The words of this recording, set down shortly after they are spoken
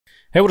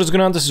Hey, what is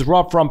going on? This is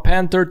Rob from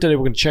Panther. Today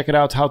we're going to check it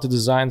out how to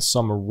design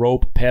some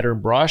rope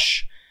pattern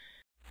brush.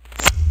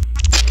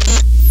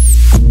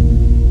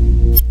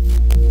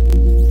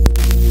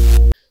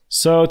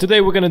 So today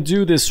we're going to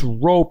do this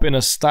rope in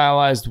a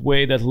stylized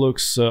way that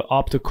looks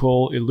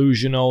optical,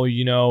 illusional,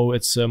 you know,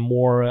 it's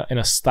more in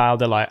a style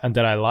that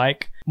I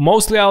like.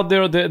 Mostly out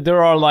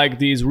there are like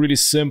these really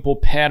simple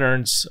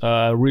patterns,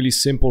 really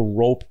simple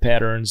rope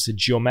patterns,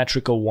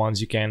 geometrical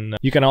ones. You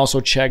can also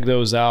check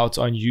those out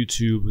on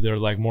YouTube. They're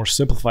like more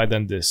simplified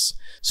than this.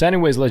 So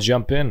anyways, let's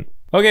jump in.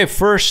 Okay,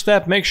 first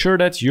step, make sure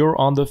that you're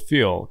on the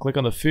fill. Click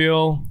on the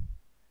fill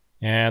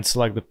and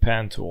select the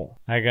pen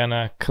tool. I'm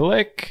gonna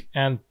click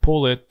and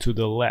pull it to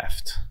the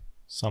left,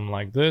 something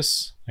like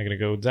this. I'm gonna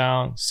go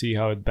down, see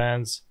how it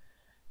bends,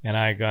 and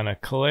I'm gonna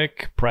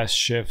click, press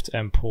shift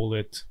and pull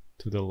it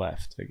to the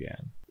left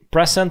again.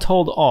 Press and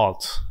hold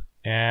Alt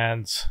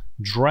and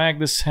drag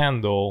this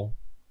handle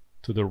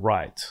to the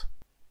right.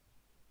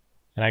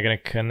 And I'm gonna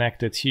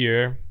connect it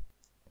here.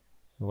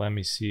 Let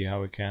me see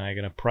how we can. I'm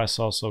gonna press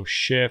also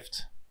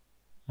shift.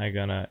 I'm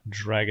gonna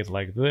drag it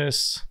like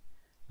this.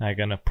 I'm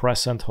gonna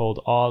press and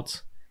hold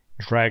Alt,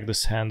 drag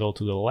this handle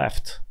to the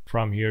left.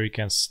 From here you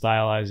can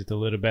stylize it a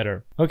little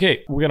better.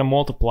 Okay, we're gonna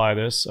multiply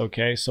this.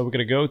 Okay, so we're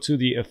gonna go to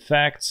the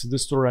effects,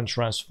 distort and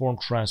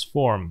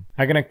transform.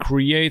 I'm gonna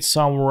create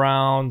some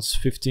around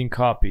 15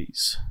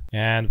 copies.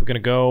 And we're gonna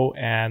go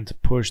and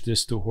push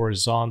this to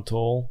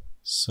horizontal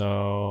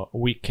so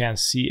we can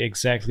see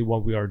exactly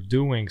what we are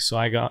doing. So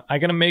I'm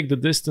gonna make the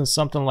distance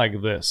something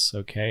like this.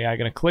 Okay, I'm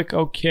gonna click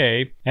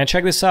OK and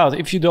check this out.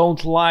 If you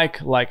don't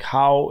like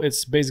how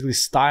it's basically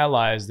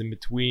stylized in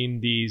between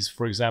these,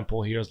 for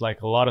example, here's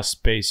like a lot of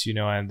space, you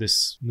know, and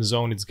this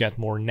zone it's get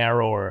more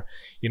narrower,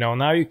 you know.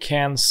 Now you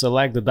can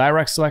select the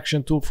direct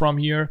selection tool from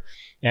here,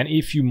 and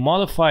if you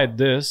modify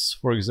this,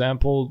 for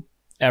example,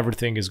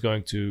 everything is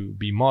going to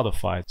be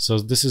modified. So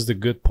this is the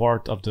good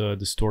part of the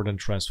distort and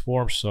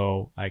transform,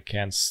 so I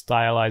can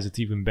stylize it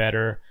even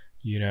better,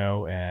 you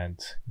know, and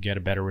get a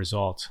better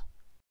result.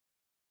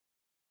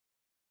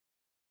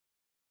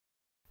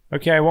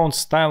 Okay, I won't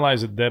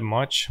stylize it that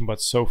much, but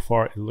so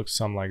far it looks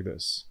something like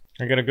this.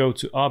 I'm gonna go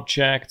to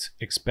Object,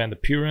 Expand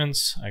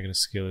Appearance. I'm gonna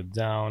scale it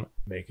down,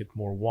 make it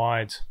more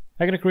wide.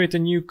 I'm gonna create a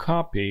new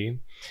copy.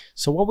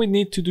 So what we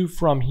need to do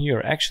from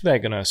here, actually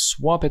I'm gonna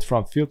swap it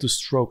from fill to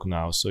stroke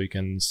now so you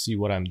can see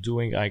what I'm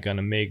doing. I'm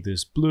gonna make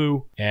this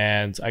blue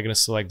and I'm gonna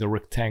select the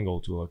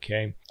rectangle tool,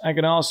 okay? I'm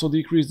gonna also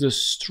decrease the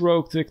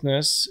stroke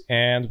thickness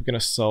and we're gonna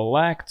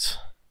select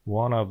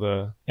one of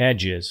the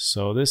edges.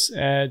 So this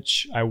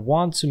edge, I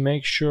want to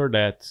make sure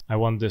that I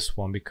want this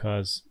one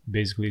because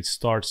basically it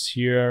starts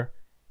here.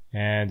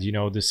 And you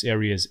know, this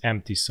area is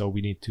empty, so we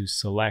need to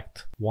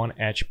select one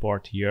edge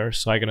part here.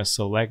 So I'm gonna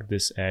select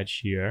this edge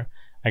here.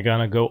 I'm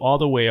gonna go all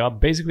the way up.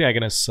 Basically, I'm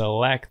gonna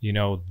select, you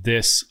know,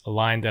 this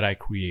line that I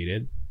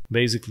created.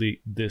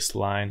 Basically, this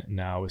line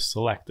now is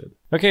selected.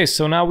 Okay,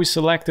 so now we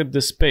selected the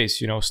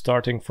space, you know,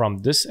 starting from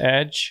this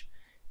edge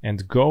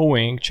and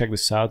going, check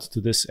this out,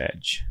 to this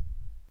edge.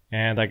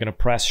 And I'm gonna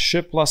press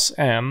Shift plus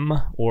M,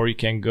 or you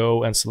can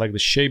go and select the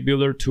Shape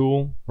Builder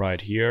tool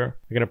right here.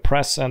 I'm gonna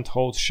press and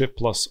hold Shift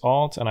plus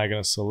Alt, and I'm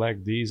gonna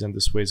select these, and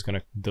this way it's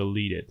gonna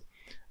delete it.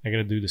 I'm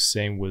gonna do the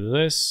same with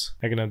this.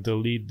 I'm gonna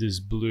delete this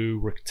blue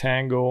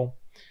rectangle.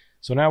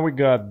 So now we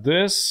got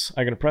this.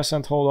 I'm gonna press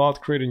and hold Alt,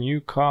 create a new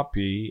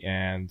copy,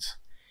 and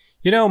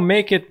you know,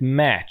 make it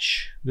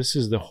match. This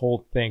is the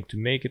whole thing, to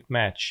make it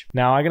match.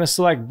 Now I'm gonna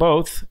select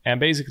both, and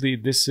basically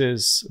this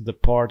is the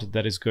part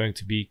that is going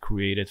to be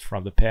created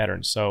from the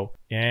pattern. So,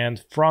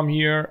 and from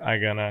here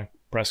I'm gonna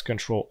press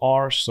Ctrl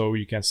R so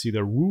you can see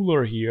the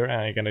ruler here,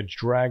 and I'm gonna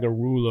drag a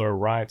ruler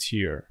right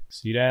here.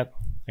 See that?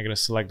 I'm gonna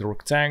select the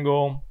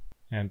rectangle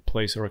and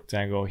place a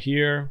rectangle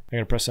here. I'm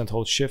gonna press and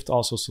hold Shift,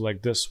 also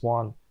select this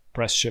one,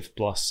 press Shift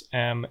plus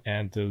M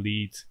and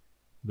delete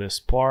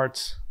this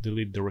part,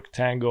 delete the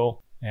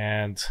rectangle.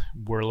 And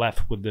we're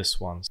left with this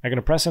one. I'm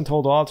gonna press and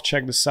hold Alt,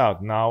 check this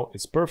out. Now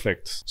it's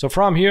perfect. So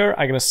from here,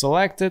 I'm gonna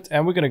select it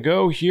and we're gonna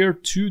go here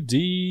to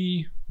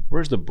the,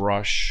 where's the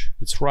brush?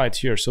 It's right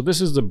here. So this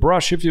is the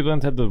brush. If you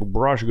don't have the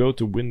brush, go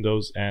to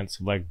Windows and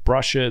select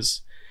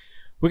brushes.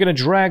 We're gonna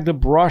drag the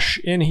brush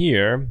in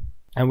here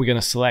and we're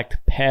gonna select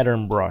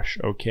pattern brush,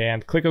 okay?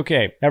 And click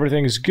OK.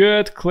 Everything is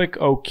good, click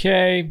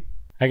OK.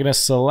 I'm gonna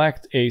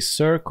select a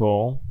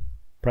circle,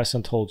 press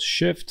and hold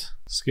Shift,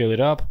 scale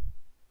it up.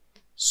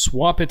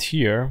 Swap it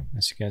here.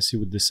 As you can see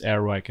with this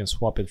arrow, I can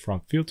swap it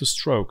from fill to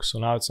stroke. So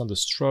now it's on the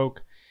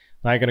stroke.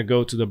 Now I'm gonna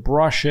go to the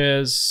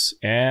brushes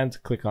and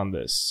click on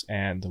this.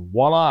 And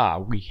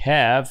voila,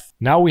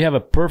 now we have a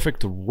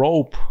perfect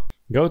rope.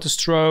 Go to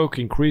stroke,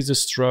 increase the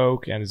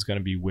stroke, and it's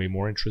gonna be way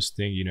more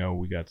interesting. You know,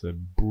 we got a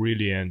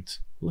brilliant,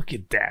 look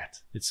at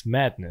that. It's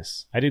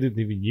madness. I didn't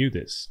even knew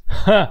this.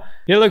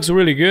 It looks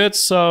really good.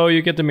 So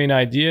you get the main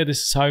idea.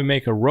 This is how you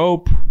make a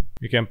rope.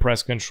 You can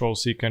press Ctrl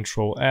C,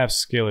 Ctrl F,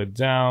 scale it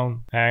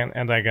down,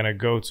 and I'm gonna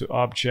go to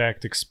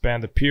Object,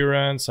 Expand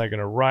Appearance. I'm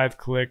gonna right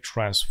click,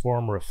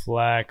 Transform,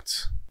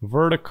 Reflect,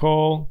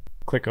 Vertical,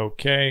 click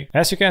OK.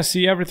 As you can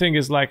see, everything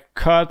is like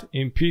cut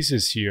in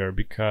pieces here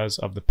because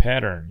of the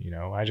pattern. You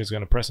know, I'm just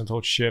gonna press and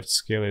hold Shift,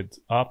 scale it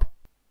up,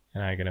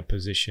 and I'm gonna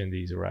position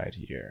these right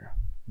here.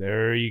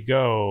 There you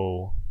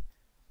go.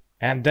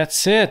 And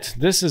that's it.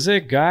 This is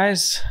it,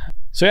 guys.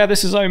 So yeah,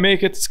 this is how you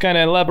make it. It's kind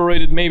of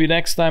elaborated. Maybe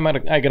next time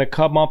I'm gonna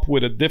come up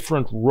with a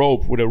different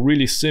rope, with a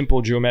really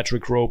simple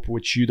geometric rope,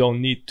 which you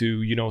don't need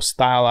to, you know,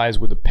 stylize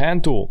with the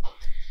pen tool.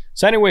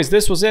 So anyways,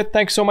 this was it.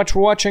 Thanks so much for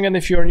watching. And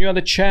if you're new on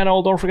the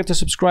channel, don't forget to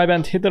subscribe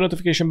and hit the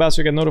notification bell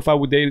so you get notified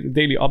with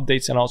daily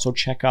updates, and also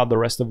check out the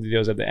rest of the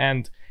videos at the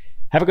end.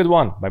 Have a good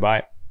one.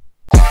 Bye-bye.